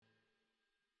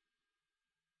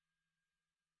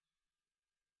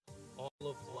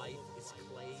of life is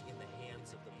clay in the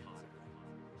hands of the potter.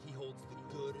 He holds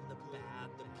the good and the bad,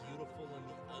 the beautiful and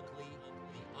the ugly,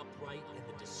 the upright and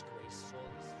the disgraceful.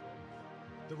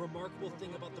 The remarkable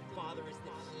thing about the Father is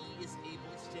that He is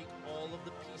able to take all of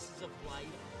the pieces of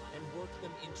life and work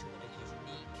them into a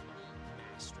unique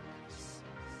masterpiece.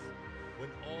 When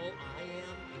all I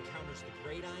am encounters the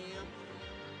great I am,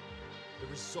 the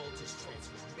result is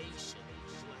transformation,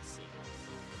 blessing,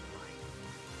 and life.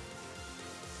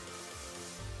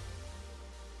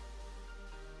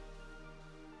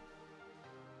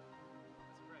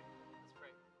 Let's pray.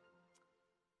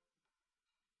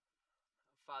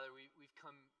 Father, we've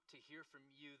come to hear from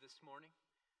you this morning.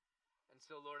 And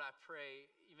so, Lord, I pray,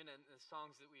 even in the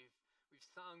songs that we've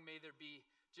sung, may there be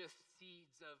just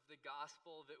seeds of the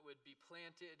gospel that would be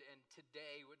planted and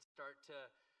today would start to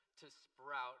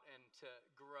sprout and to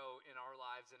grow in our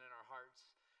lives and in our hearts.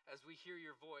 As we hear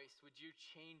your voice, would you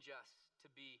change us to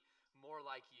be more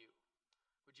like you?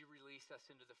 Would you release us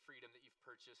into the freedom that you've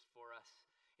purchased for us?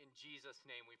 In Jesus'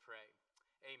 name we pray.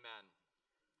 Amen.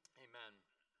 Amen.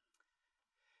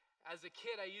 As a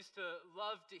kid, I used to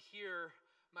love to hear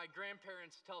my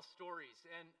grandparents tell stories.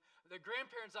 And the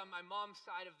grandparents on my mom's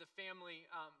side of the family,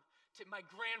 my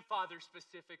grandfather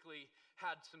specifically,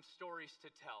 had some stories to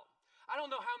tell. I don't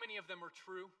know how many of them were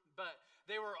true, but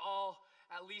they were all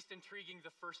at least intriguing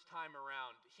the first time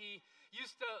around. He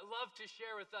used to love to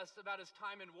share with us about his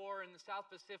time in war in the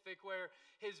South Pacific where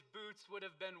his boots would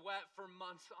have been wet for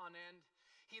months on end.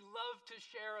 He loved to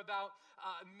share about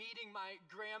meeting my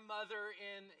grandmother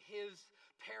in his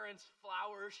parents'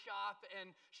 flower shop,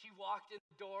 and she walked in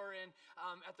the door, and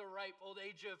at the ripe old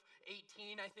age of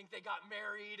 18, I think they got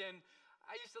married, and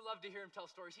I used to love to hear him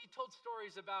tell stories. He told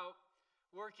stories about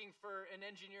working for an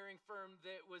engineering firm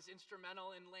that was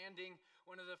instrumental in landing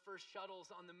one of the first shuttles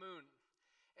on the moon.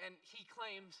 And he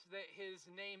claims that his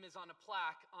name is on a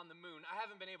plaque on the moon. I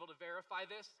haven't been able to verify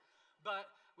this,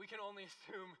 but we can only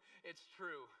assume it's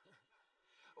true.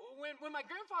 When my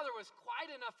grandfather was quiet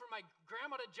enough for my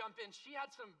grandma to jump in, she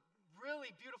had some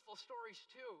really beautiful stories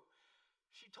too.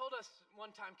 She told us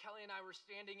one time, Kelly and I were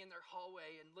standing in their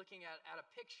hallway and looking at a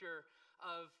picture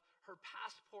of her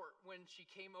passport when she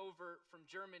came over from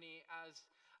Germany as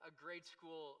a grade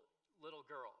school little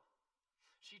girl.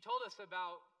 She told us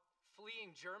about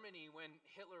fleeing Germany when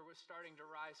Hitler was starting to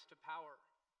rise to power,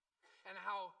 and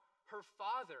how her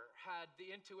father had the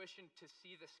intuition to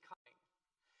see this coming.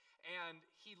 And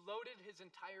he loaded his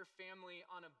entire family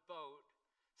on a boat,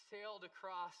 sailed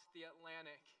across the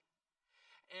Atlantic,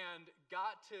 and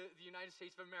got to the United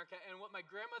States of America. And what my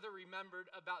grandmother remembered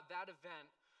about that event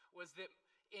was that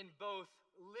in both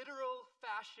literal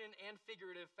fashion and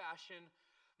figurative fashion,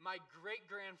 my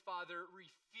great-grandfather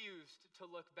refused to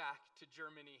look back to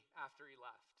Germany after he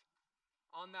left.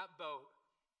 On that boat,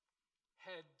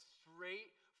 head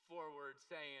straight forward,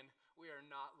 saying, we are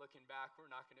not looking back, we're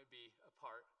not going to be a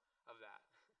part of that.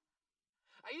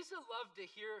 I used to love to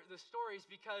hear the stories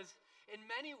because in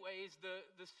many ways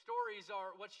the stories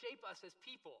are what shape us as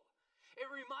people. It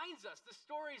reminds us, the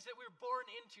stories that we're born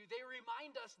into, they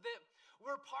remind us that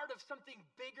we're part of something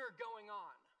bigger going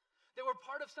on. That we're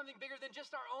part of something bigger than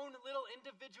just our own little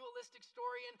individualistic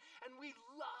story. And we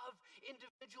love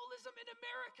individualism in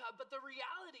America. But the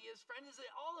reality is, friend, is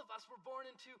that all of us were born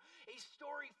into a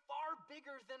story far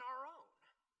bigger than our own.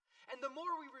 And the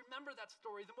more we remember that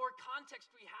story, the more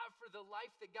context we have for the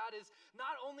life that God has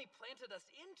not only planted us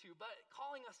into, but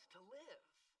calling us to live.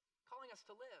 Calling us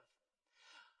to live.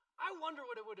 I wonder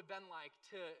what it would have been like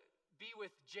to be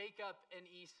with Jacob and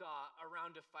Esau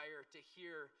around a fire to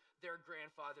hear their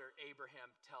grandfather Abraham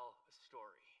tell a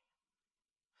story.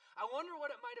 I wonder what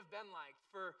it might have been like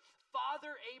for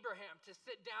Father Abraham to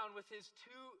sit down with his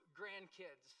two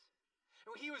grandkids.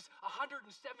 And he was 170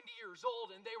 years old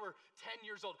and they were 10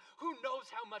 years old. Who knows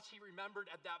how much he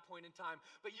remembered at that point in time,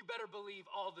 but you better believe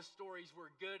all the stories were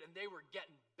good and they were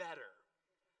getting better.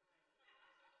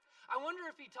 I wonder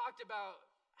if he talked about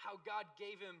how God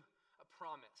gave him a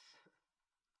promise.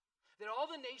 That all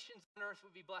the nations on earth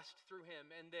would be blessed through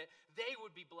him, and that they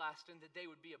would be blessed, and that they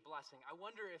would be a blessing. I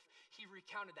wonder if he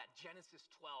recounted that Genesis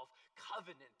 12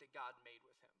 covenant that God made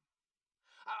with him.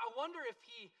 I wonder if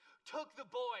he took the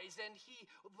boys and he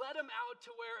led them out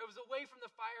to where it was away from the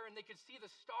fire and they could see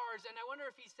the stars. And I wonder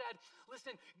if he said,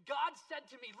 listen, God said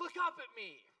to me, look up at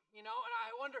me. You know, and I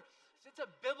wonder, it's a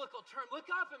biblical term. Look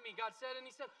up at me, God said. And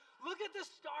he said, look at the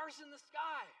stars in the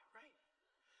sky, right?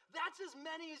 That's as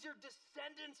many as your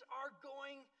descendants are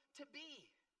going to be.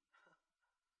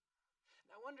 And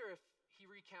I wonder if he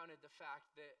recounted the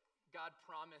fact that God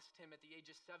promised him at the age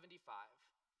of 75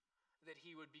 that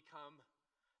he would become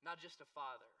not just a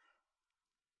father,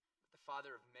 but the the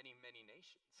father of many, many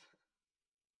nations.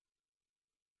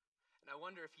 And I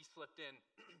wonder if he slipped in,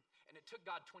 and it took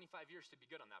God 25 years to be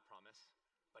good on that promise,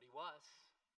 but he was.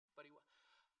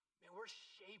 Man, we're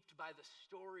shaped by the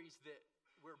stories that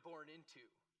we're born into.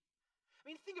 I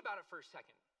mean, think about it for a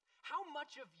second. How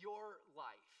much of your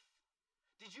life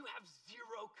did you have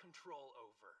zero control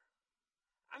over?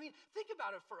 I mean, think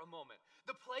about it for a moment.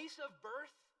 The place of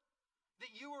birth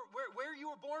that you were, where you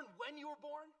were born, when you were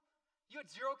born, you had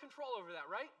zero control over that,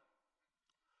 right?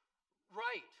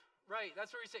 Right.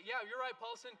 That's where you say, yeah, you're right,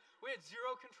 Paulson. We had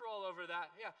zero control over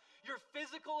that. Yeah. Your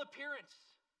physical appearance,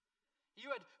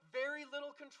 you had very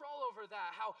little control over that.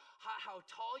 How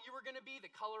tall you were going to be,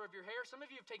 the color of your hair. Some of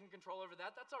you have taken control over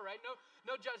that. That's all right.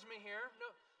 No judgment here. No,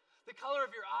 the color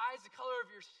of your eyes, the color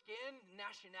of your skin,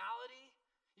 nationality,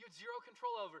 you had zero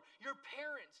control over. Your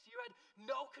parents, you had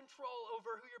no control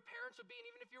over who your parents would be. And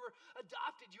even if you were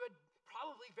adopted, you had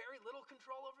probably very little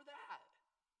control over that.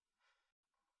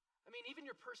 I mean, even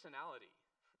your personality.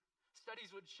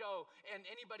 Studies would show, and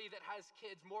anybody that has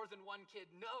kids, more than one kid,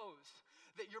 knows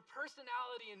that your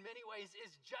personality in many ways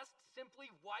is just simply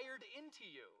wired into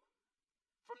you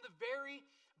from the very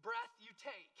breath you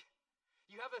take.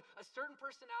 You have a certain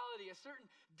personality, a certain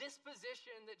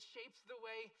disposition that shapes the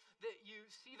way that you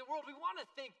see the world. We want to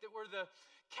think that we're the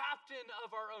captain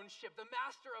of our own ship, the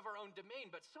master of our own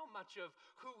domain, but so much of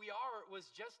who we are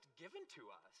was just given to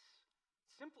us.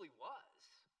 Simply was.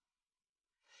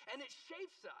 And it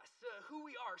shapes us. Who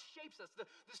we are shapes us.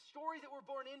 The story that we're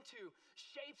born into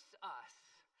shapes us.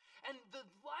 And the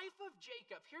life of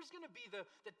Jacob, here's going to be the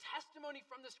testimony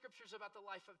from the scriptures about the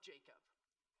life of Jacob,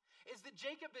 is that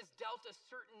Jacob is dealt a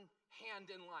certain hand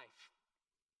in life.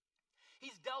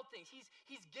 He's dealt things.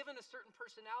 He's given a certain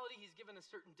personality. He's given a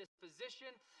certain disposition,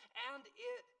 and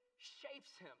it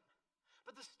shapes him.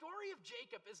 But the story of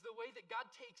Jacob is the way that God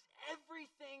takes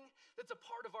everything that's a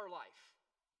part of our life.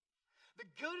 The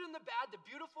good and the bad, the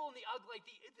beautiful and the ugly,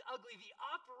 the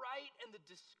upright and the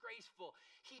disgraceful.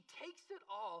 He takes it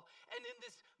all, and in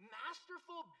this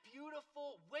masterful,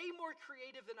 beautiful, way more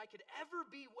creative than I could ever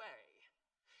be way,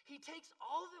 he takes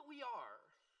all that we are,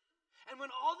 and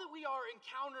when all that we are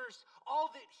encounters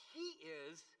all that he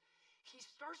is, he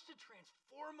starts to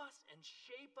transform us and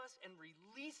shape us and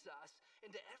release us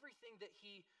into everything that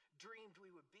he dreamed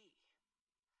we would be.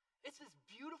 It's this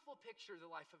beautiful picture of the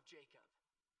life of Jacob,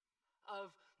 of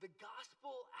the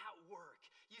gospel at work.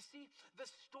 You see, the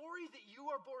story that you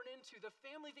are born into, the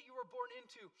family that you were born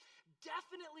into,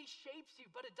 definitely shapes you,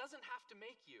 but it doesn't have to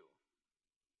make you.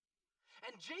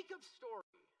 And Jacob's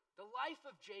story, the life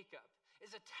of Jacob,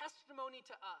 is a testimony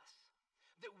to us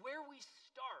that where we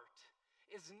start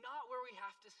is not where we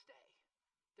have to stay.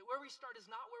 That where we start is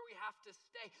not where we have to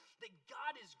stay. That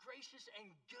God is gracious and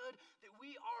good. That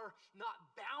we are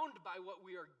not bound by what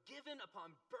we are given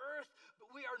upon birth,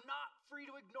 but we are not free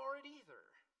to ignore it either.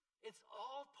 It's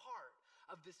all part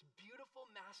of this beautiful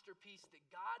masterpiece that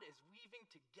God is weaving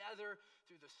together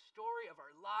through the story of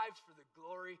our lives for the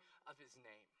glory of his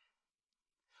name.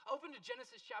 Open to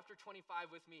Genesis chapter 25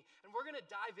 with me, and we're going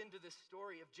to dive into this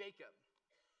story of Jacob.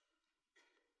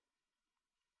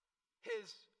 His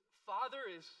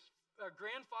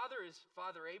grandfather is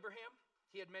Father Abraham.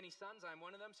 He had many sons. I'm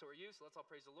one of them, so are you. So let's all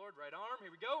praise the Lord. Right arm.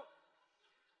 Here we go.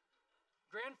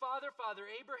 Grandfather, Father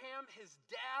Abraham. His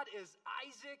dad is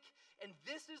Isaac. And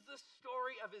this is the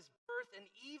story of his birth. And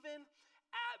even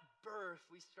at birth,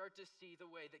 we start to see the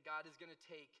way that God is going to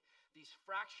take these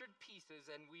fractured pieces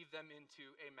and weave them into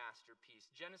a masterpiece.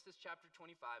 Genesis chapter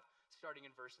 25, starting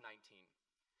in verse 19.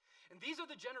 And these are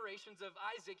the generations of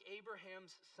Isaac,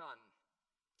 Abraham's son.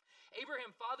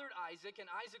 Abraham fathered Isaac, and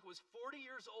Isaac was 40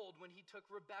 years old when he took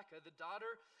Rebekah, the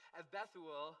daughter of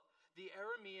Bethuel, the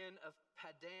Aramean of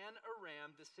Padan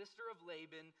Aram, the sister of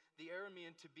Laban, the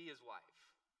Aramean, to be his wife.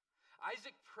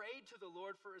 Isaac prayed to the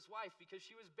Lord for his wife because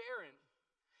she was barren,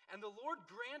 and the Lord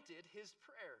granted his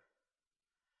prayer.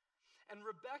 And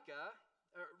Rebekah,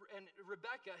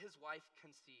 his wife,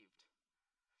 conceived.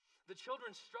 The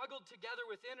children struggled together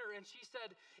within her, and she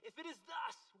said, "If it is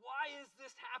thus, why is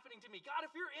this happening to me? God,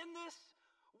 if you're in this,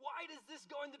 why does this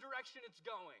go in the direction it's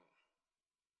going?"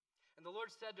 And the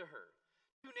Lord said to her,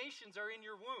 "Two nations are in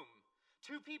your womb.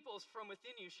 Two peoples from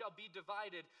within you shall be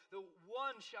divided. The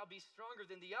one shall be stronger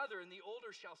than the other, and the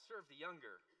older shall serve the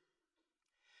younger."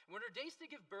 And when her days to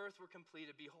give birth were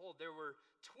completed, behold, there were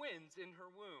twins in her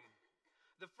womb.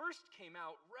 The first came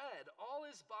out red, all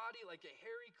his body like a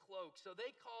hairy cloak, so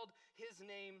they called his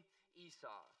name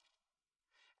Esau.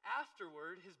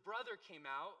 Afterward, his brother came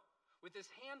out with his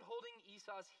hand holding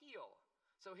Esau's heel,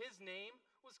 so his name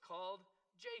was called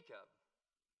Jacob.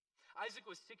 Isaac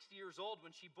was 60 years old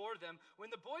when she bore them.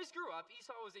 When the boys grew up,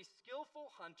 Esau was a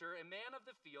skillful hunter, a man of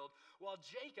the field, while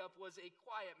Jacob was a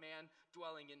quiet man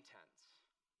dwelling in tents.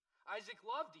 Isaac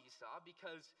loved Esau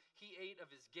because he ate of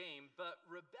his game, but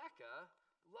Rebekah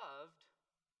loved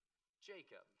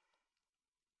Jacob.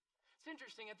 It's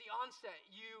interesting, at the onset,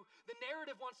 the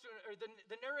narrator wants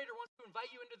to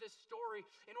invite you into this story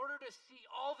in order to see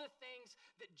all the things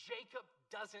that Jacob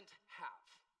doesn't have.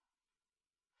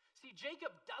 See, Jacob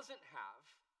doesn't have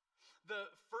the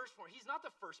firstborn. He's not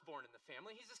the firstborn in the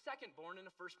family. He's the secondborn in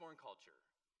a firstborn culture.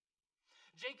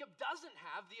 Jacob doesn't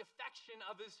have the affection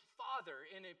of his father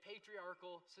in a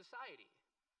patriarchal society.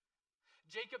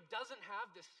 Jacob doesn't have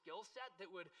the skill set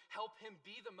that would help him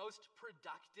be the most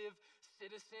productive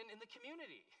citizen in the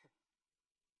community.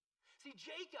 See,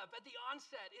 Jacob at the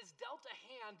onset is dealt a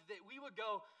hand that we would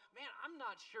go, man, I'm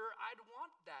not sure I'd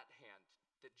want that hand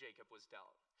that Jacob was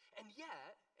dealt. And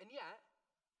yet,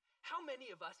 how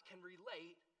many of us can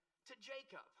relate to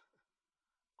Jacob?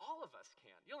 All of us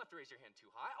can. You don't have to raise your hand too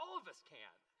high. All of us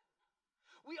can.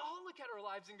 We all look at our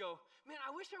lives and go, man,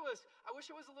 I wish I was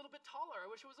a little bit taller. I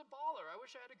wish I was a baller. I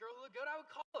wish I had a girl who looked good. I would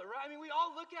call her, right? I mean, we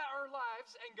all look at our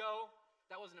lives and go,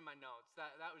 that wasn't in my notes.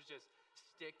 That was just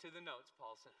stick to the notes,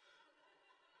 Paulson.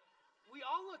 We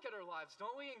all look at our lives,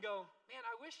 don't we, and go, man,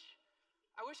 I wish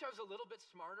I was a little bit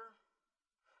smarter.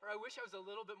 Or I wish I was a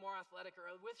little bit more athletic, or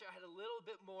I wish I had a little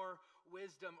bit more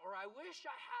wisdom, or I wish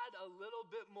I had a little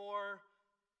bit more,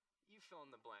 you fill in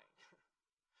the blank.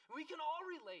 We can all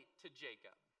relate to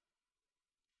Jacob.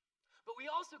 But we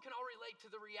also can all relate to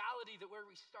the reality that where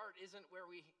we start isn't where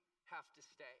we have to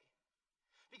stay.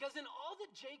 Because in all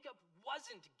that Jacob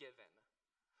wasn't given,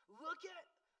 look at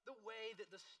the way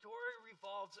that the story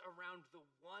revolves around the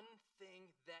one thing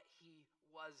that he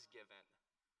was given.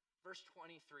 Verse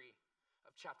 23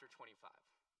 of chapter 25.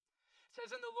 It says,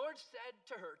 and the Lord said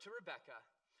to her, to Rebekah,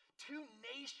 2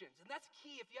 nations. And that's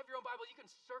key. If you have your own Bible, you can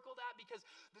circle that because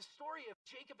the story of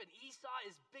Jacob and Esau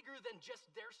is bigger than just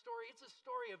their story. It's a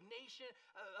story of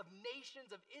nations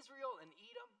of Israel and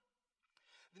Edom.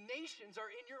 The nations are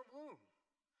in your womb.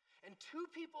 And 2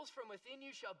 peoples from within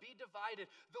you shall be divided.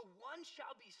 The one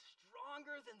shall be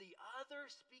stronger than the other,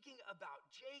 speaking about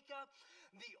Jacob.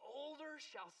 The older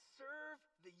shall serve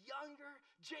the younger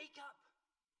Jacob.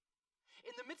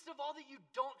 In the midst of all that you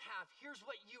don't have, here's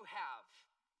what you have.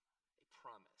 A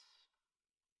promise.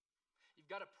 You've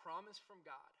got a promise from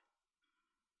God.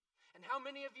 And how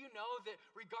many of you know that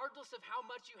regardless of how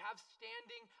much you have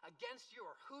standing against you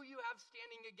or who you have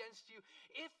standing against you,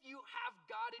 if you have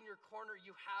God in your corner,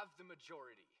 you have the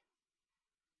majority.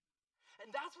 And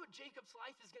that's what Jacob's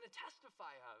life is going to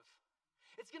testify of.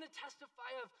 It's going to testify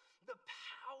of the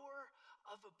power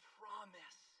of a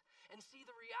promise. And see,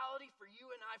 the reality for you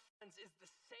and I, friends, is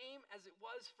the same as it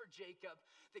was for Jacob,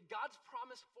 that God's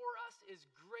promise for us is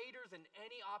greater than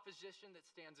any opposition that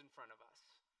stands in front of us.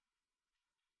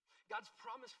 God's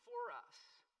promise for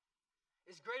us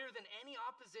is greater than any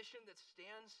opposition that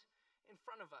stands in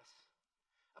front of us.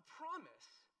 A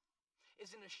promise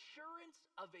is an assurance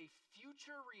of a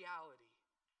future reality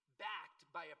backed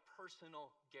by a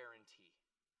personal guarantee.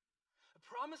 A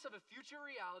promise of a future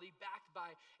reality backed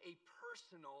by a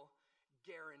personal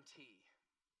guarantee.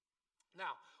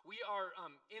 Now, we are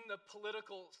in the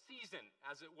political season,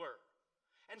 as it were.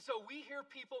 And so we hear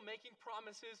people making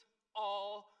promises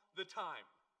all the time.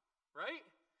 Right?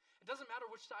 It doesn't matter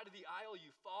which side of the aisle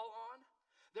you fall on.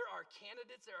 There are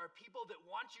candidates, there are people that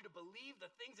want you to believe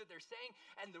the things that they're saying,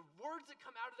 and the words that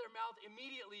come out of their mouth,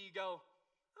 immediately you go,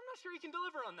 I'm not sure you can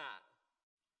deliver on that.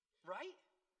 Right?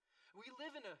 We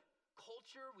live in a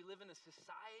culture, we live in a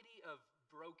society of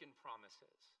broken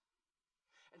promises.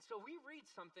 And so we read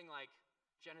something like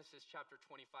Genesis chapter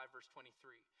 25, verse 23,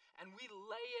 and we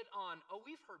lay it on,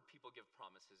 we've heard people give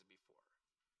promises before.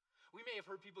 We may have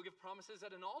heard people give promises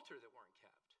at an altar that weren't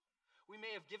kept. We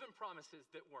may have given promises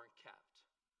that weren't kept.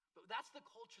 But that's the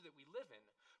culture that we live in.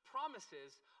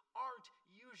 Promises aren't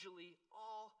usually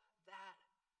all that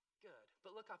good.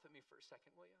 But look up at me for a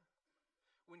second, will you?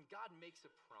 When God makes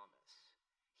a promise,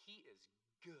 he is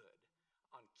good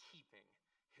on keeping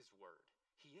his word.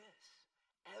 He is.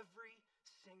 Every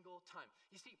single time.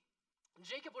 You see,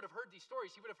 Jacob would have heard these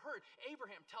stories. He would have heard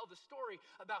Abraham tell the story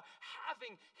about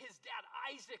having his dad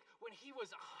Isaac when he was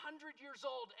 100 years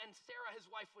old and Sarah, his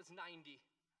wife, was 90.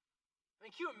 I mean,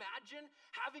 can you imagine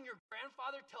having your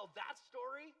grandfather tell that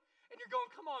story? And you're going,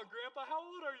 come on, Grandpa, how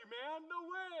old are you, man? No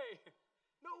way.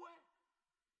 No way.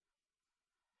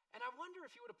 And I wonder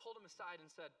if he would have pulled him aside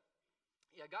and said,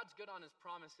 yeah, God's good on his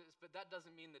promises, but that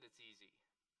doesn't mean that it's easy.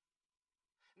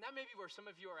 And that may be where some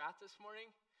of you are at this morning.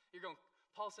 You're going,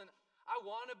 Paulson, I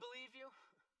want to believe you.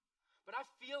 But I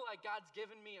feel like God's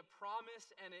given me a promise,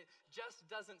 and it just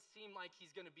doesn't seem like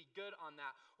he's going to be good on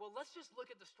that. Well, let's just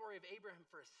look at the story of Abraham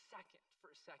for a second.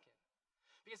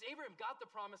 Because Abraham got the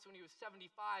promise when he was 75,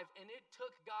 and it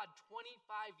took God 25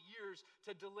 years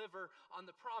to deliver on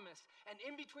the promise. And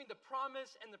in between the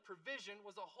promise and the provision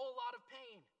was a whole lot of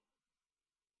pain.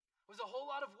 Was a whole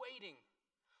lot of waiting.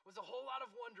 Was a whole lot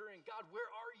of wondering, God, where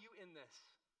are you in this?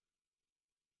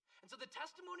 And so the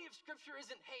testimony of Scripture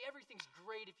isn't, hey, everything's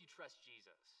great if you trust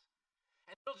Jesus.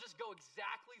 And it'll just go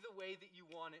exactly the way that you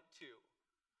want it to.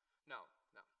 No.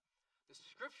 The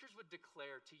Scriptures would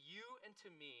declare to you and to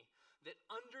me that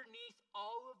underneath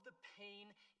all of the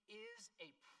pain is a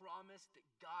promise that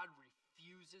God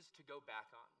refuses to go back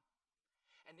on.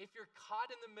 And if you're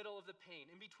caught in the middle of the pain,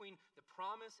 in between the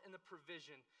promise and the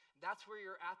provision, that's where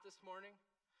you're at this morning.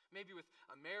 Maybe with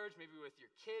a marriage, maybe with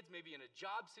your kids, maybe in a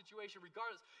job situation,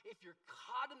 regardless. If you're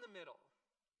caught in the middle,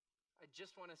 I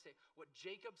just want to say what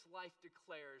Jacob's life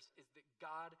declares is that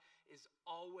God is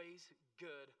always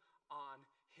good on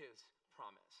his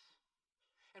promise.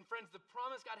 And friends, the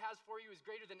promise God has for you is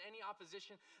greater than any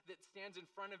opposition that stands in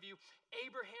front of you.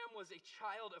 Abraham was a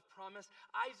child of promise.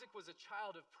 Isaac was a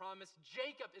child of promise.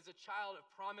 Jacob is a child of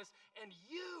promise. And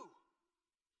you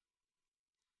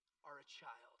are a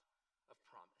child of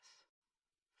promise.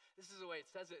 This is the way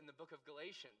it says it in the book of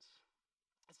Galatians.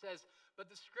 It says, but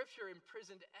the Scripture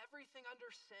imprisoned everything under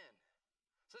sin.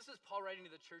 So this is Paul writing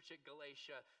to the church at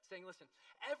Galatia, saying, listen,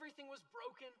 everything was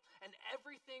broken and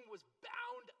everything was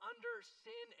bound under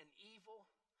sin and evil,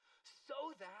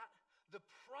 so that the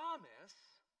promise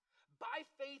by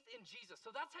faith in Jesus.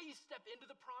 So that's how you step into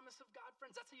the promise of God,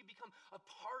 friends. That's how you become a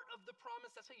part of the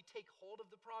promise. That's how you take hold of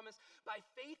the promise. By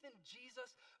faith in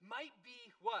Jesus might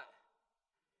be what?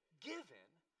 Given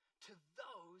to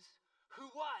those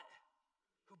who what?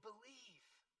 Who believe.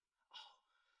 Oh,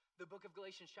 the book of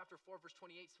Galatians chapter 4 verse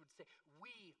 28 would say,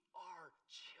 we are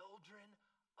children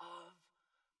of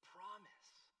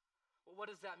promise. Well,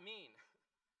 what does that mean?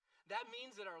 That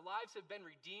means that our lives have been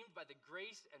redeemed by the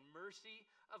grace and mercy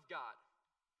of God.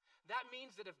 That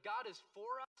means that if God is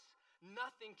for us,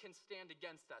 nothing can stand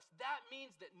against us. That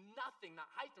means that nothing,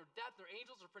 not height nor depth nor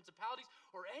angels or principalities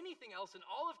or anything else in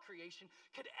all of creation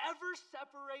could ever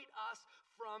separate us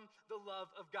from the love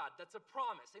of God. That's a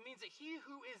promise. It means that he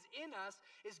who is in us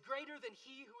is greater than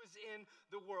he who is in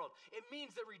the world. It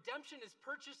means that redemption is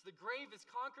purchased, the grave is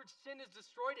conquered, sin is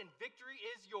destroyed, and victory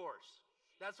is yours.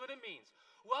 That's what it means.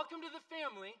 Welcome to the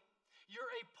family.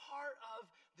 You're a part of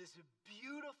this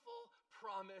beautiful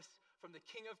promise from the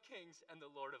King of Kings and the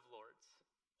Lord of Lords.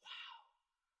 Wow.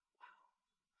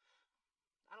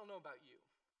 I don't know about you,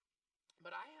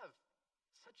 but I have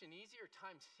such an easier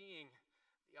time seeing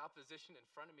the opposition in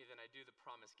front of me than I do the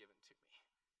promise given to me.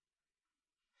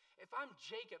 If I'm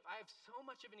Jacob, I have so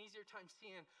much of an easier time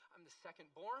seeing I'm the second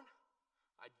born.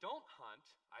 I don't hunt.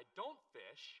 I don't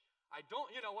fish. I don't,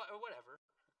 whatever.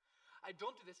 I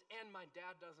don't do this, and my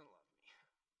dad doesn't love me.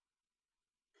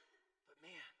 But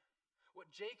man, what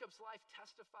Jacob's life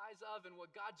testifies of and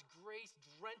what God's grace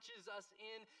drenches us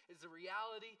in is the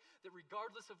reality that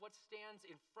regardless of what stands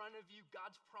in front of you,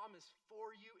 God's promise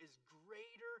for you is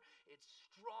greater, it's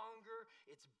stronger,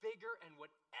 it's bigger, and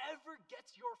whatever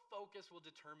gets your focus will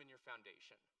determine your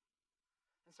foundation.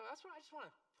 And so that's what I just want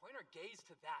to point our gaze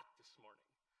to that this morning.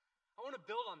 I want to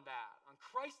build on that, on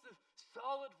Christ the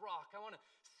solid rock. I want to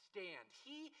stand.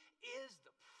 He is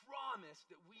the promise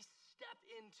that we step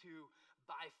into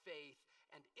by faith,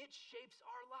 and it shapes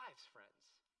our lives, friends.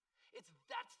 It's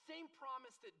that same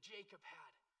promise that Jacob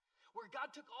had, where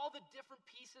God took all the different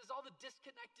pieces, all the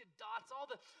disconnected dots,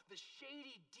 all the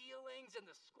shady dealings and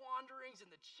the squanderings and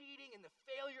the cheating and the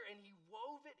failure, and he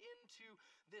wove it into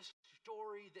this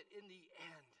story that in the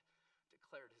end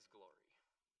declared his glory.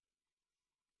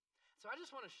 So I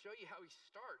just want to show you how he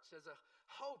starts as a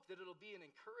hope that it'll be an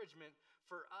encouragement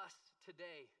for us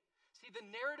today. See, the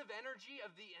narrative energy of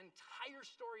the entire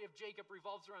story of Jacob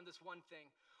revolves around this one thing.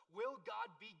 Will God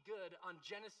be good on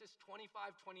Genesis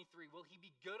 25:23? Will he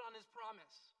be good on his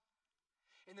promise?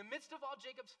 In the midst of all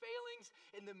Jacob's failings,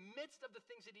 in the midst of the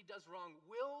things that he does wrong,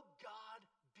 will God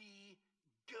be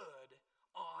good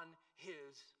on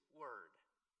his word?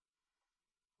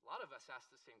 A lot of us ask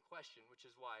the same question, which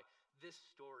is why this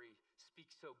story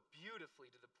speaks so beautifully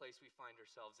to the place we find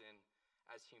ourselves in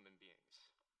as human beings.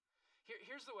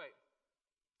 Here's the way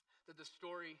that the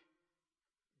story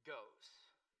goes.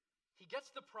 He gets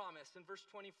the promise in verse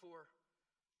 24.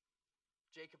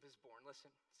 Jacob is born. Listen,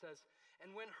 it says,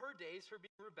 and when her days, her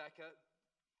being Rebekah,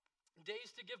 days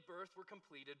to give birth were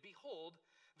completed, behold,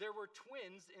 there were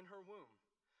twins in her womb.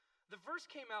 The verse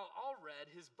came out all red,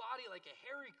 his body like a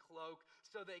hairy cloak,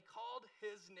 so they called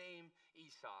his name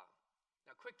Esau.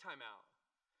 Now, quick time out.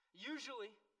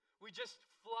 Usually, we just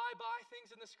fly by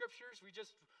things in the scriptures. We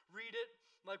just read it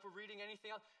like we're reading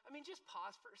anything else. I mean, just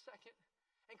pause for a second.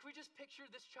 And can we just picture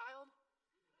this child?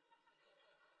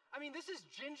 I mean, this is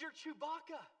Ginger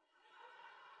Chewbacca,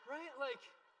 right? Like,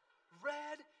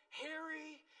 red,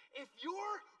 hairy. If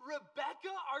you're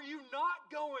Rebecca, are you not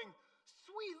going,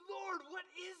 sweet Lord, what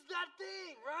is that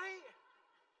thing, right?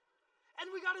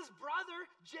 And we got his brother,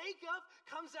 Jacob,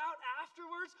 comes out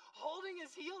afterwards holding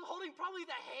his heel, holding probably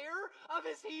the hair of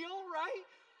his heel, right?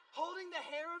 Holding the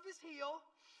hair of his heel.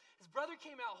 His brother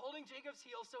came out holding Jacob's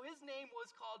heel, so his name was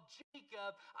called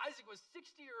Jacob. Isaac was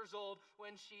 60 years old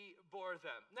when she bore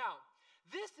them. Now,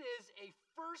 this is a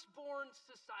firstborn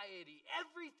society.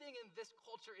 Everything in this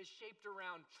culture is shaped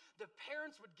around the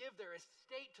parents would give their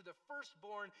estate to the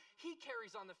firstborn. He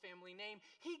carries on the family name.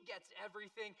 He gets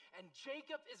everything. And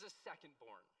Jacob is a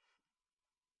secondborn,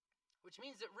 which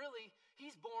means that really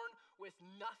he's born with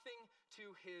nothing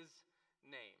to his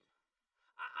name.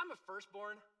 I'm a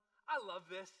firstborn. I love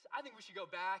this. I think we should go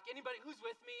back. Anybody who's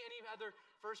with me? Any other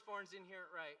firstborns in here?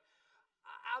 Right.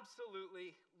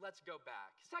 Absolutely, let's go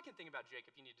back. Second thing about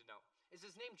Jacob you need to know is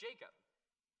his name Jacob.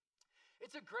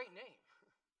 It's a great name.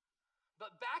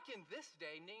 But back in this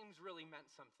day, names really meant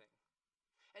something.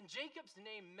 And Jacob's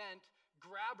name meant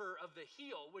grabber of the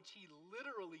heel, which he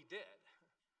literally did.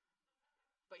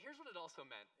 But here's what it also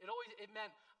meant. It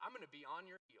meant, I'm going to be on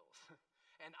your heels.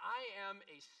 And I am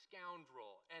a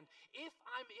scoundrel. And if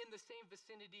I'm in the same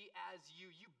vicinity as you,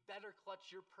 you better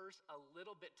clutch your purse a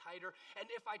little bit tighter. And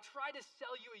if I try to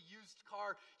sell you a used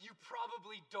car, you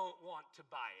probably don't want to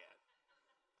buy it.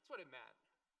 That's what it meant.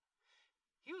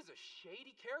 He was a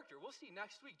shady character. We'll see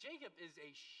next week. Jacob is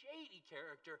a shady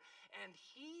character, and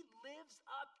he lives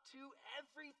up to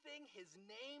everything his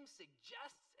name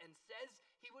suggests and says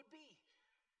he would be.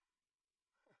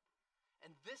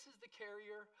 And this is the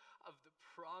carrier of the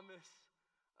promise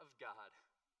of God.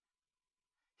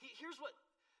 Here's what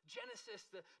Genesis,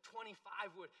 the 25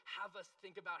 would have us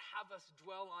think about, have us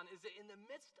dwell on, is that in the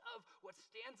midst of what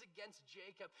stands against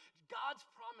Jacob, God's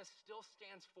promise still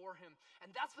stands for him. And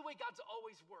that's the way God's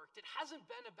always worked. It hasn't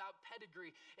been about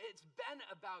pedigree. It's been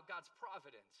about God's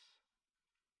providence.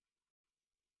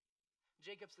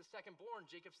 Jacob's the secondborn.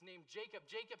 Jacob's named Jacob.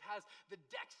 Jacob has the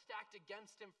deck stacked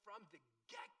against him from the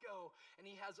get-go, and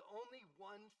he has only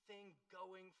one thing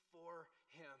going for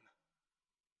him.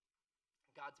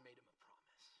 God's made him a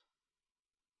promise.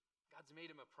 God's made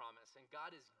him a promise, and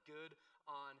God is good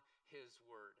on his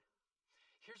word.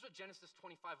 Here's what Genesis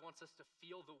 25 wants us to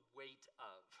feel the weight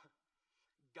of.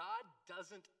 God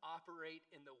doesn't operate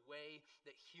in the way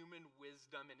that human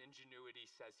wisdom and ingenuity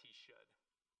says he should.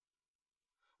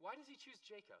 Why does he choose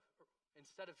Jacob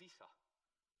instead of Esau?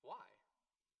 Why?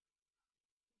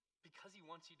 Because he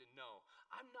wants you to know,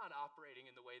 I'm not operating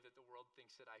in the way that the world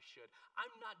thinks that I should. I'm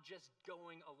not just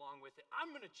going along with it. I'm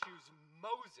going to choose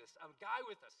Moses, a guy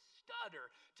with a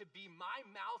stutter, to be my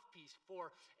mouthpiece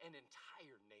for an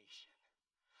entire nation.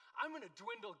 I'm going to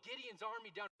dwindle Gideon's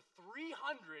army down to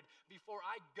 300 before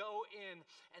I go in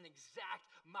and exact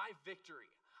my victory.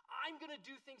 I'm going to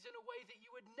do things in a way that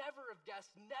you would never have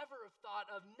guessed, never have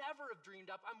thought of, never have dreamed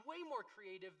up. I'm way more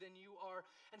creative than you are.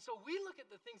 And so we look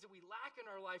at the things that we lack in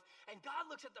our life, and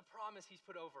God looks at the promise he's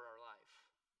put over our life.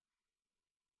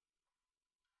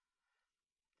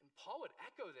 And Paul would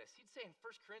echo this. He'd say in 1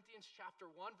 Corinthians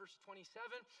chapter 1, verse 27,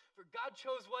 for God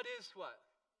chose what is what?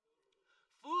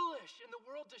 Foolish in the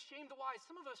world to shame the wise.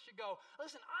 Some of us should go,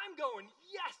 listen, I'm going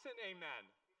yes and amen.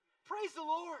 Praise the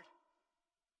Lord.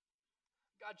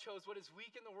 God chose what is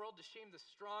weak in the world to shame the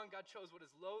strong. God chose what is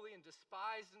lowly and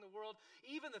despised in the world,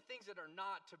 even the things that are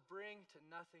not, to bring to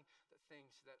nothing the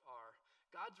things that are.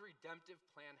 God's redemptive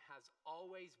plan has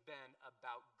always been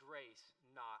about grace,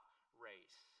 not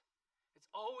race. It's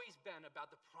always been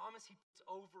about the promise he puts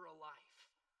over a life,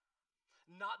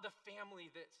 not the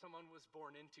family that someone was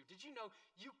born into. Did you know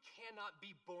you cannot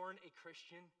be born a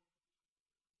Christian?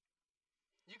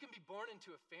 You can be born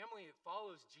into a family that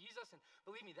follows Jesus, and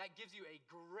believe me, that gives you a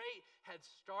great head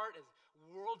start as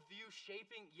worldview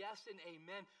shaping, yes and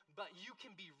amen. But you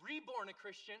can be reborn a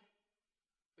Christian,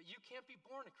 but you can't be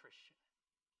born a Christian.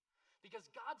 Because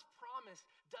God's promise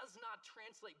does not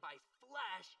translate by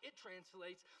flesh, it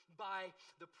translates by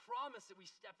the promise that we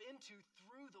step into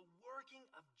through the working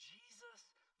of Jesus,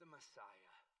 the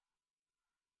Messiah.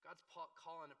 God's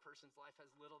call on a person's life has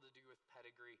little to do with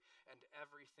pedigree and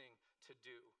everything to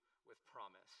do with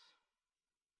promise.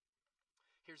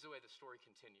 Here's the way the story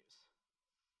continues.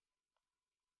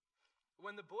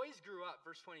 When the boys grew up,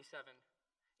 verse 27,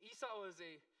 Esau was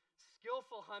a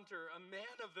skillful hunter, a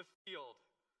man of the field.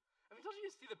 I mean, don't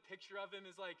you see the picture of him?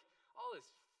 Is like all his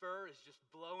fur is just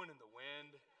blowing in the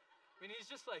wind. I mean, he's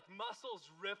just like muscles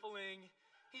rippling.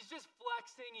 He's just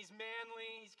flexing. He's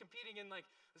manly. He's competing in like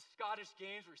the Scottish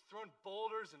games where he's throwing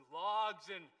boulders and logs.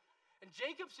 And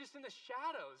Jacob's just in the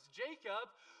shadows.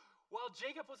 While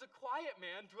Jacob was a quiet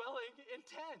man dwelling in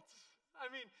tents. I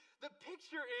mean, the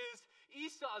picture is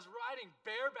Esau's riding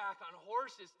bareback on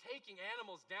horses, taking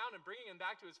animals down and bringing them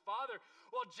back to his father,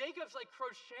 while Jacob's like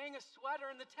crocheting a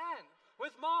sweater in the tent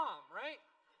with mom, right?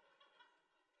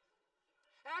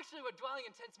 Actually, what dwelling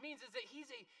in tents means is that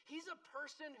he's a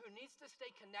person who needs to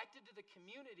stay connected to the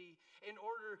community in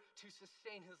order to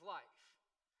sustain his life.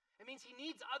 It means he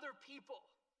needs other people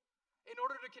in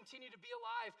order to continue to be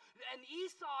alive. And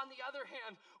Esau, on the other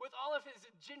hand, with all of his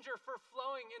ginger fur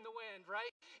flowing in the wind,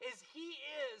 right, he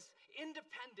is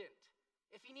independent.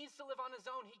 If he needs to live on his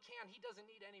own, he can. He doesn't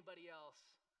need anybody else.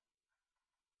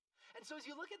 And so as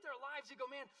you look at their lives, you go,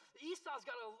 man, Esau's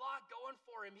got a lot going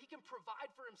for him. He can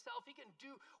provide for himself. He can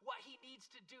do what he needs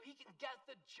to do. He can get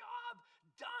the job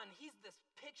done. He's this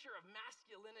picture of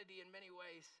masculinity in many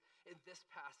ways in this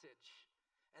passage.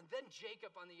 And then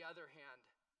Jacob, on the other hand,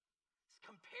 is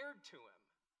compared to him.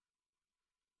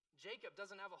 Jacob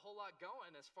doesn't have a whole lot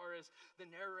going as far as the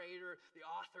narrator, the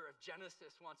author of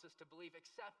Genesis wants us to believe,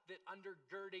 except that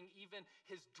undergirding even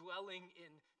his dwelling in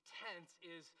tents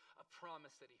is a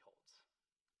promise that he holds.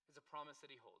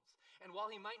 And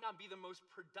while he might not be the most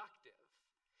productive,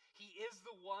 he is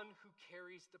the one who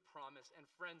carries the promise. And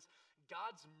friends,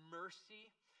 God's mercy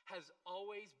has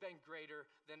always been greater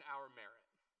than our merit.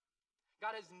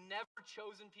 God has never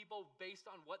chosen people based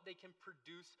on what they can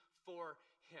produce for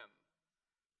him.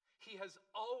 He has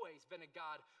always been a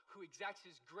God who exacts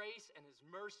his grace and his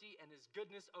mercy and his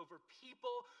goodness over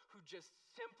people who just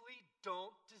simply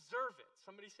don't deserve it.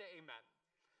 Somebody say amen.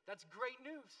 That's great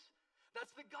news.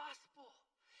 That's the gospel.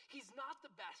 He's not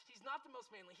the best. He's not the most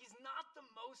manly. He's not the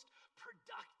most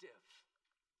productive.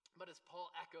 But as Paul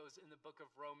echoes in the book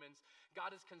of Romans,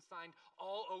 God is consigned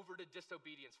all over to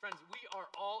disobedience. Friends, we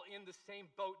are all in the same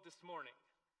boat this morning.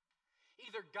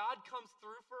 Either God comes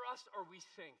through for us or we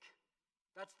sink.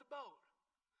 That's the boat.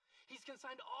 He's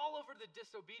consigned all over the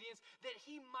disobedience that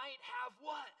he might have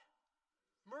what?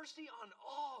 Mercy on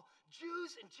all,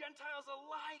 Jews and Gentiles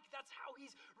alike. That's how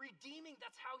he's redeeming.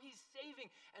 That's how he's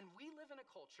saving. And we live in a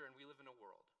culture and we live in a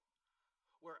world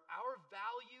where our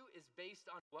value is based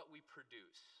on what we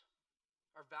produce.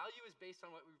 Our value is based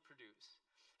on what we produce.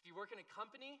 If you work in a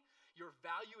company, your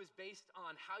value is based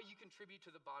on how you contribute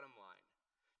to the bottom line.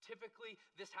 Typically,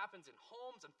 this happens in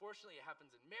homes. Unfortunately, it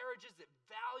happens in marriages, that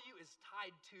value is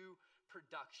tied to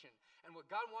production. And what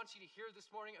God wants you to hear this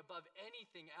morning above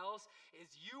anything else is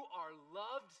you are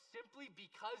loved simply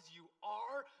because you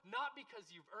are, not because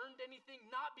you've earned anything,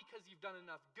 not because you've done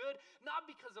enough good, not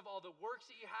because of all the works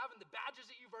that you have and the badges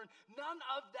that you've earned. None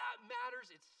of that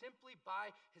matters. It's simply by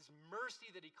his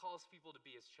mercy that he calls people to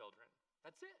be his children.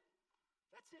 That's it.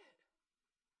 That's it.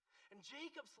 And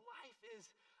Jacob's life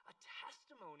is a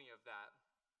testimony of that.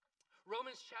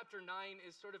 Romans chapter 9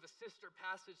 is sort of a sister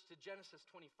passage to Genesis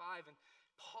 25, and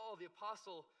Paul, the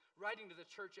apostle, writing to the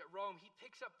church at Rome, he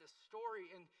picks up this story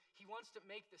and he wants to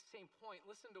make the same point.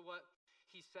 Listen to what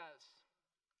he says.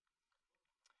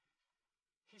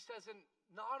 He says, and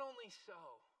not only so,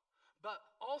 but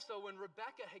also when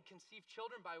Rebekah had conceived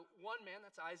children by one man,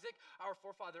 that's Isaac, our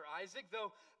forefather Isaac,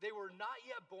 though they were not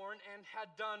yet born and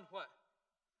had done what?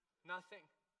 Nothing.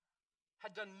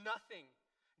 Had done nothing,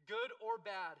 good or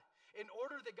bad, in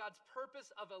order that God's purpose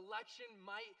of election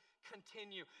might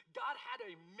continue. God had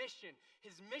a mission.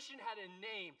 His mission had a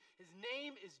name. His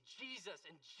name is Jesus,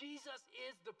 and Jesus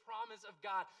is the promise of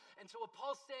God. And so what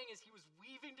Paul's saying is he was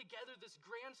weaving together this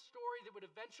grand story that would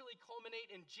eventually culminate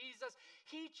in Jesus.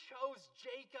 He chose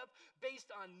Jacob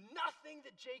based on nothing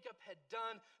that Jacob had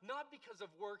done, not because of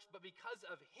works, but because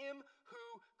of him who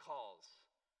calls.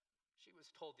 She was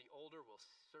told the older will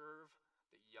serve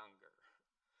the younger.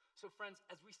 So friends,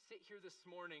 as we sit here this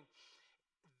morning,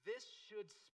 this should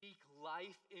speak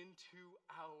life into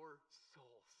our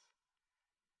souls.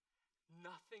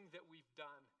 Nothing that we've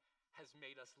done has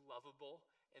made us lovable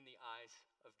in the eyes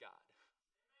of God,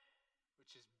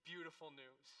 which is beautiful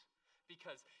news,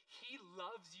 because he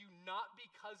loves you not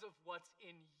because of what's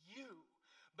in you,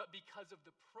 but because of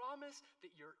the promise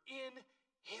that you're in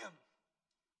him,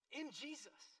 in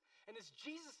Jesus. And it's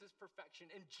Jesus' perfection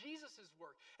and Jesus'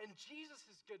 work and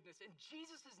Jesus' goodness and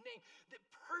Jesus' name that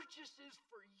purchases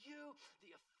for you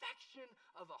the affection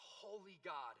of a holy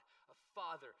God, a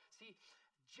Father. See,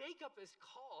 Jacob is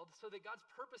called so that God's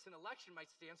purpose and election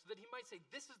might stand, so that he might say,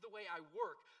 this is the way I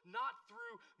work, not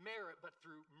through merit, but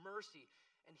through mercy.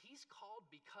 And he's called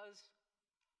because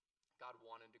God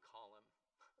wanted to call him.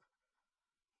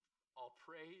 All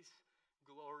praise,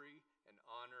 glory, and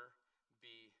honor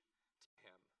be to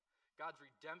him. God's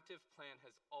redemptive plan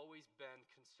has always been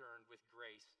concerned with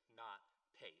grace, not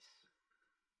pace.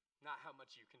 Not how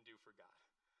much you can do for God,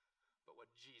 but what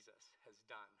Jesus has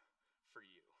done for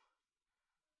you.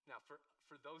 Now, for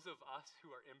those of us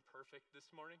who are imperfect this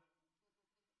morning,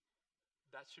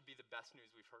 that should be the best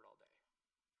news we've heard all day.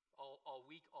 All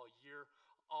week, all year,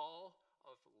 all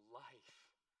of life.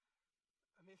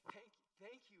 I mean,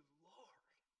 thank you, Lord,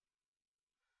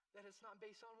 that it's not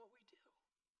based on what we do,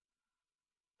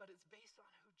 but it's based on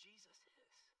who Jesus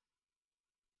is.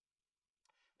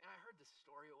 And I heard this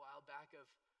story a while back of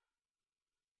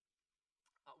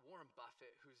Warren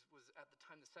Buffett, who was at the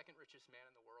time the second richest man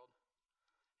in the world.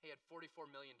 He had $44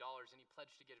 million, and he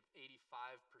pledged to give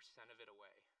 85% of it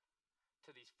away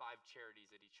to these 5 charities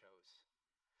that he chose.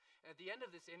 And at the end of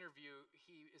this interview,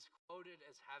 he is quoted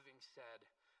as having said,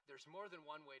 "There's more than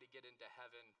one way to get into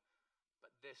heaven, but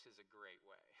this is a great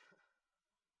way."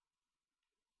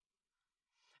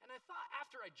 And I thought,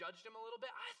 after I judged him a little bit,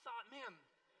 I thought, man,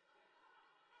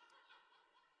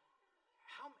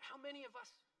 how many of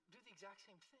us do the exact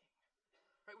same thing?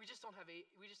 Right? We just don't have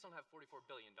 $44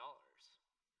 billion.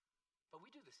 But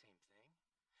we do the same thing.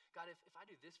 God, if I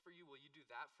do this for you, will you do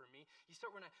that for me?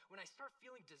 When I start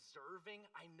feeling deserving,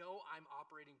 I know I'm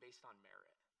operating based on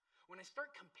merit. When I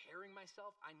start comparing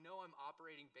myself, I know I'm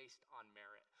operating based on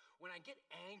merit. When I get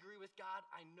angry with God,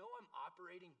 I know I'm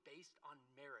operating based on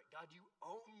merit. God, you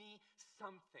owe me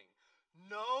something.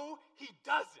 No, he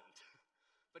doesn't.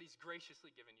 But he's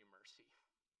graciously given you mercy.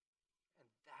 And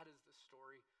that is the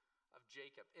story of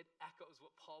Jacob. It echoes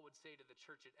what Paul would say to the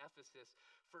church at Ephesus,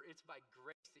 for it's by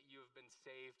grace that you have been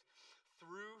saved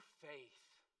through faith.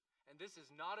 And this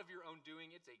is not of your own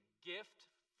doing, it's a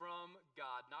gift from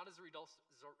God, not as a result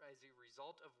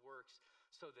of works,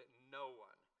 so that no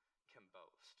one can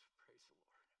boast. Praise the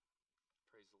Lord.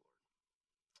 Praise the Lord.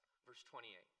 Verse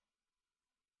 28.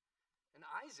 And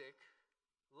Isaac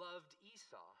loved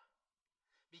Esau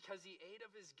because he ate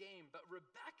of his game, but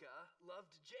Rebekah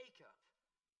loved Jacob.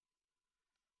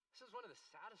 This is one of the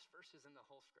saddest verses in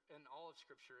all of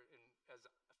Scripture, as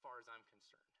far as I'm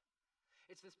concerned.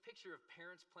 It's this picture of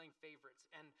parents playing favorites,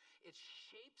 and it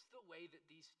shapes the way that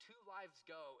these two lives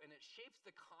go, and it shapes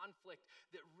the conflict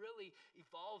that really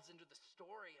evolves into the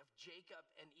story of Jacob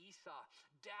and Esau.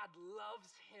 Dad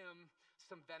loves him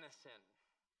some venison,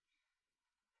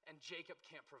 and Jacob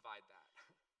can't provide that.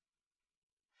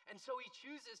 And so he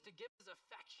chooses to give his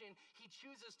affection, he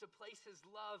chooses to place his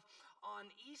love on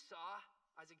Esau,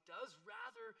 Isaac does,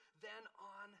 rather than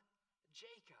on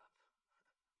Jacob.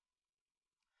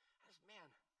 Man,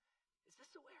 is this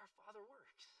the way our Father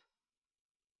works?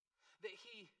 That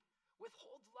he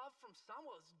withholds love from some?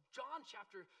 Well, John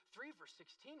chapter 3 verse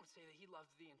 16 would say that he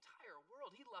loved the entire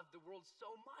world. He loved the world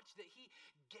so much that he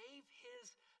gave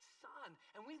his son.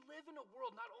 And we live in a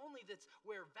world not only that's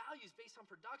where value is based on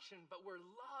production, but where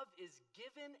love is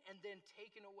given and then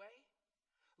taken away.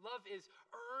 Love is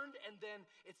earned and then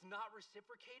it's not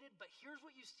reciprocated. But here's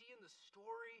what you see in the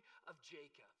story of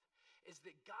Jacob, is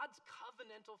that God's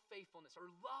covenantal faithfulness, or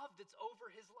love that's over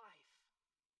his life,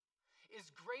 is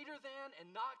greater than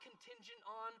and not contingent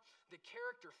on the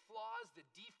character flaws, the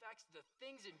defects, the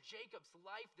things in Jacob's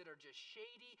life that are just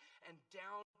shady and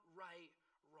downright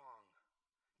wrong.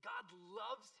 God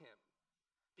loves him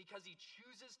because he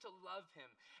chooses to love him.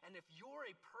 And if you're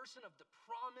a person of the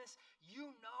promise,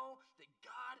 you know that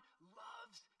God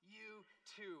loves you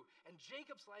too. And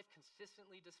Jacob's life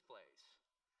consistently displays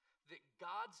that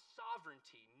God's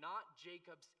sovereignty, not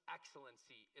Jacob's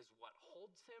excellency, is what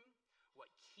holds him,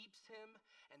 what keeps him,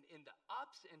 and in the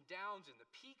ups and downs, in the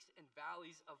peaks and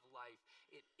valleys of life,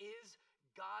 it is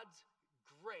God's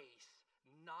grace,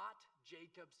 not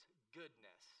Jacob's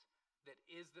goodness, that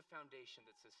is the foundation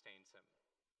that sustains him.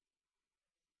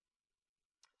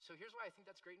 So here's why I think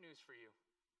that's great news for you.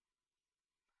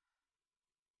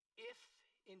 If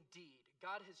indeed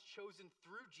God has chosen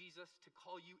through Jesus to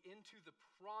call you into the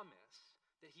promise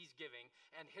that he's giving,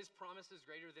 and his promise is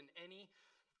greater than any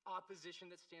opposition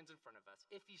that stands in front of us.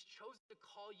 If he's chosen to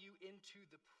call you into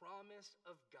the promise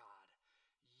of God,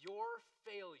 your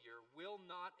failure will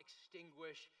not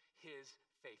extinguish his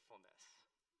faithfulness.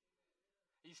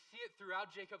 You see it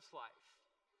throughout Jacob's life,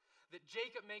 that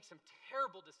Jacob makes some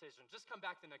terrible decisions. Just come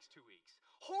back the next 2 weeks.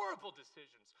 Horrible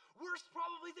decisions, worse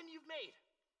probably than you've made.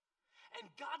 And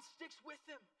God sticks with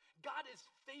him. God is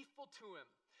faithful to him.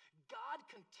 God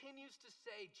continues to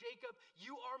say, Jacob,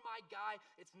 you are my guy.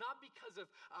 It's not because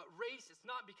of race. It's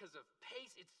not because of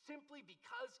pace. It's simply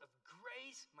because of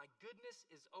grace. My goodness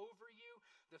is over you.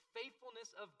 The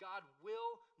faithfulness of God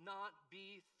will not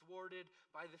be thwarted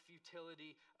by the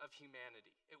futility of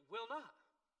humanity. It will not.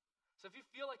 So if you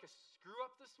feel like a screw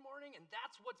up this morning and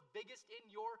that's what's biggest in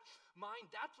your mind,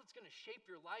 that's what's going to shape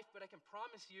your life. But I can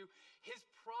promise you, his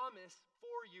promise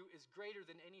for you is greater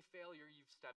than any failure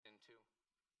you've stepped into.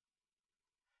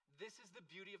 This is the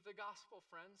beauty of the gospel,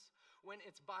 friends. When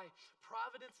it's by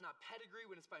providence, not pedigree,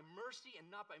 when it's by mercy and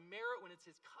not by merit, when it's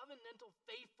his covenantal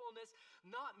faithfulness,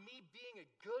 not me being a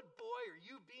good boy or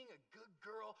you being a good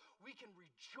girl, we can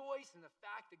rejoice in the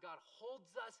fact that God holds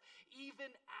us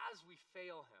even as we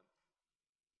fail him.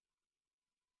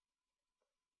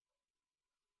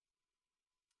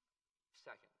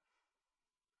 Second,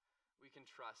 we can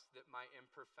trust that my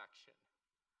imperfection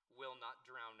will not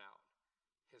drown out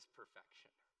his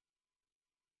perfection.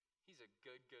 He's a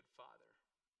good, good father,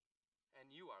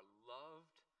 and you are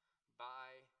loved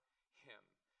by him.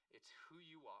 It's who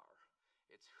you are.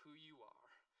 It's who you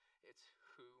are. It's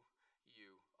who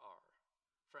you are.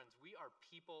 Friends, we are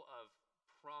people of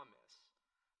promise,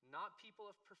 not people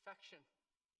of perfection.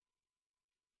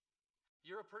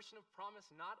 You're a person of promise,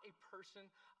 not a person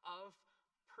of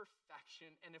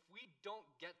perfection. And if we don't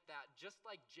get that, just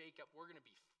like Jacob, we're going to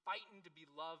be fighting to be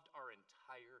loved our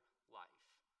entire life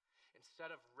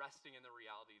instead of resting in the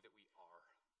reality that we are.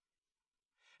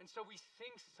 And so we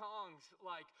sing songs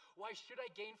like, why should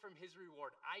I gain from his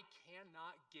reward? I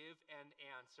cannot give an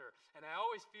answer. And I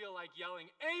always feel like yelling,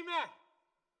 amen.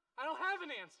 I don't have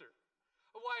an answer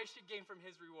of why I should gain from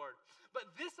his reward.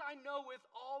 But this I know with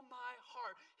all my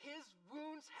heart. His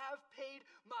wounds have paid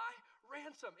my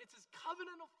ransom. It's his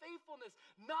covenantal faithfulness,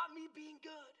 not me being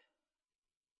good.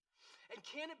 And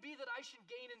can it be that I should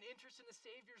gain an interest in the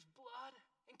Savior's blood?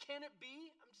 And can it be?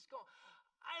 I'm just going,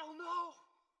 I don't know.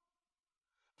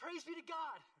 Praise be to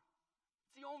God.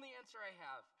 It's the only answer I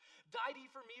have. Died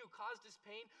he for me who caused his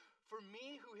pain? For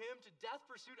me who him to death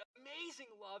pursued?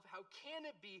 Amazing love, how can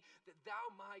it be that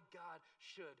thou, my God,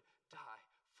 should die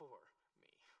for me?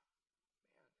 Man.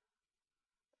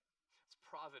 It's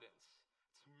providence.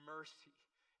 It's mercy.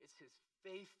 It's his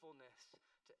faithfulness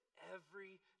to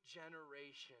every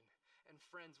generation. And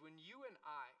friends, when you and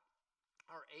I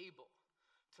are able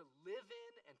to live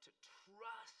in and to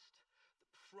trust the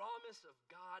promise of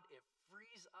God, it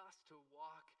frees us to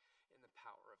walk in the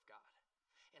power of God.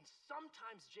 And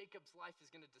sometimes Jacob's life is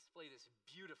going to display this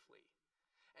beautifully.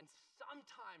 And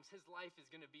sometimes his life is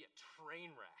going to be a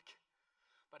train wreck.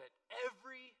 But at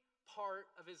every part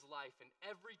of his life, and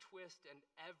every twist and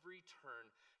every turn,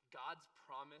 God's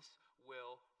promise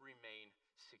will remain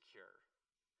secure.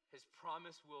 His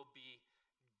promise will be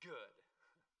good.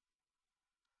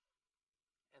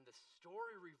 And the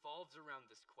story revolves around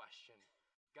this question.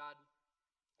 God,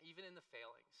 even in the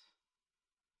failings,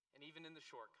 and even in the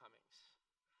shortcomings,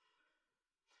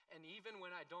 and even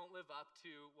when I don't live up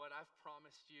to what I've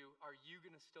promised you, are you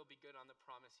going to still be good on the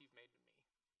promise you've made to me?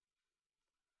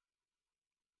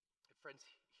 And friends,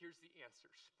 here's the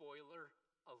answer. Spoiler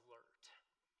alert.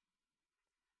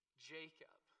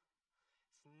 Jacob,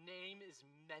 his name is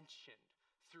mentioned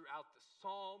throughout the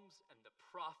Psalms and the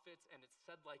prophets, and it's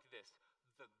said like this: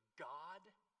 the God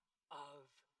of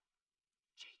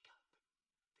Jacob.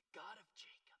 The God of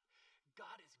Jacob.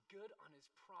 God is good on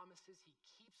his promises. He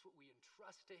keeps what we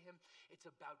entrust to him. It's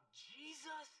about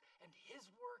Jesus and his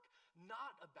work,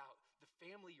 not about the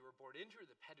family you were born into or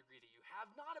the pedigree that you have,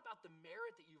 not about the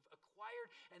merit that you've acquired,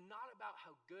 and not about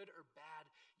how good or bad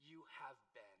you have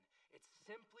been. It's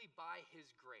simply by his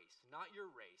grace, not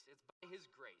your race. It's by his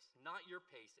grace, not your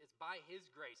pace. It's by his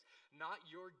grace, not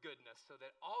your goodness, so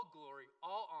that all glory,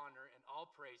 all honor, and all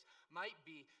praise might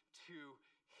be to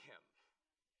him.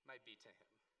 Might be to him.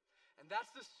 And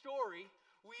that's the story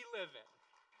we live in.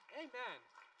 Amen.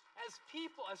 As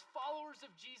people, as followers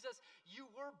of Jesus, you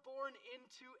were born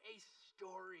into a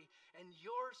story, and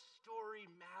your story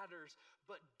matters.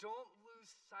 But don't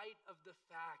lose sight of the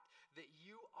fact that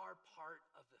you are part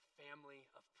of the family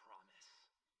of promise.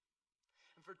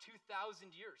 And for 2,000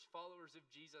 years, followers of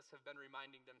Jesus have been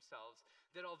reminding themselves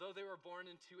that although they were born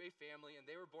into a family and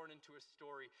they were born into a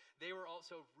story, they were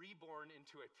also reborn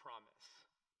into a promise.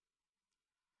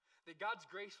 That God's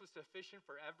grace was sufficient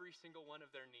for every single one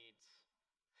of their needs.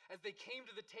 As they came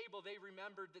to the table, they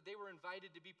remembered that they were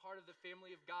invited to be part of the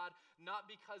family of God, not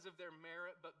because of their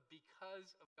merit, but because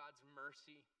of God's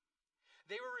mercy.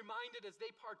 They were reminded as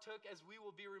they partook, as we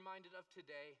will be reminded of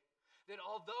today, that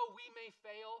although we may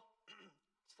fail,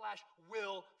 /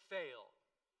 will fail,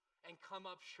 and come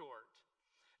up short,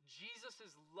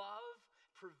 Jesus' love,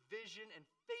 provision, and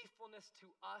faithfulness to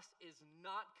us is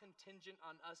not contingent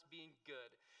on us being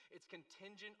good. It's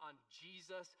contingent on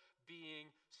Jesus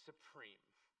being supreme.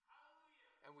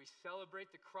 And we celebrate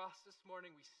the cross this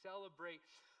morning. We celebrate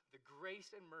the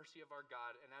grace and mercy of our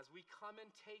God. And as we come and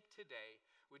take today,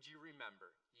 would you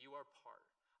remember, you are part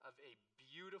of a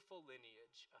beautiful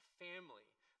lineage, a family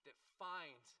that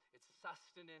finds its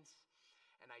sustenance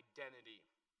and identity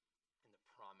in the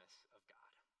promise of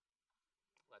God.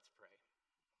 Let's pray.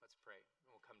 Let's pray, and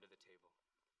we'll come to the table.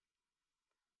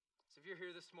 So if you're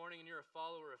here this morning and you're a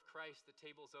follower of Christ, the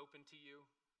table's open to you.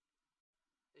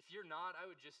 If you're not, I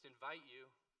would just invite you.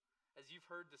 As you've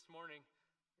heard this morning,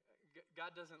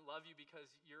 God doesn't love you because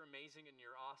you're amazing and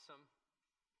you're awesome.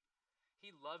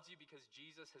 He loves you because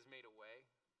Jesus has made a way.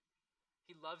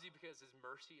 He loves you because his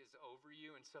mercy is over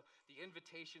you. And so the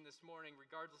invitation this morning,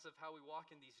 regardless of how we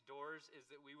walk in these doors, is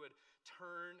that we would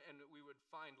turn and we would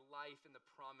find life in the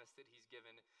promise that he's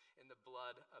given in the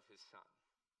blood of his son.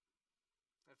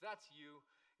 If that's you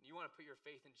and you want to put your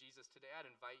faith in Jesus today, I'd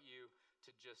invite you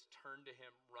to just turn to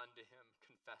him, run to him,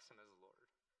 confess him as Lord.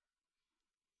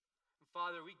 And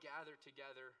Father, we gather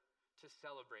together to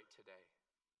celebrate today,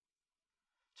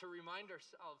 to remind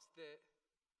ourselves that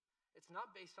it's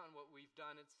not based on what we've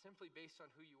done, it's simply based on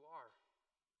who you are.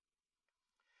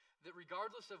 That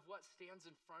regardless of what stands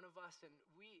in front of us, and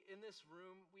we, in this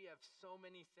room, we have so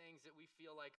many things that we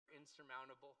feel like are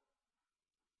insurmountable.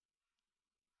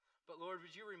 But Lord,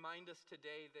 would you remind us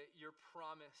today that your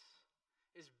promise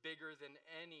is bigger than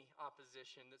any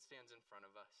opposition that stands in front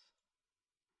of us.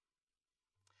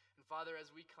 And Father,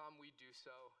 as we come, we do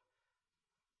so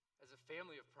as a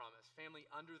family of promise, family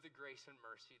under the grace and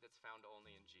mercy that's found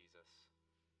only in Jesus.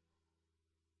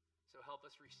 So help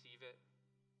us receive it,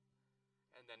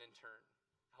 and then in turn,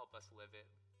 help us live it.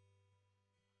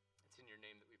 It's in your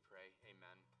name that we pray,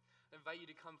 amen. I invite you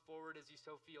to come forward as you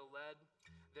so feel led.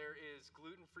 There is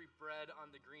gluten-free bread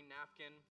on the green napkin.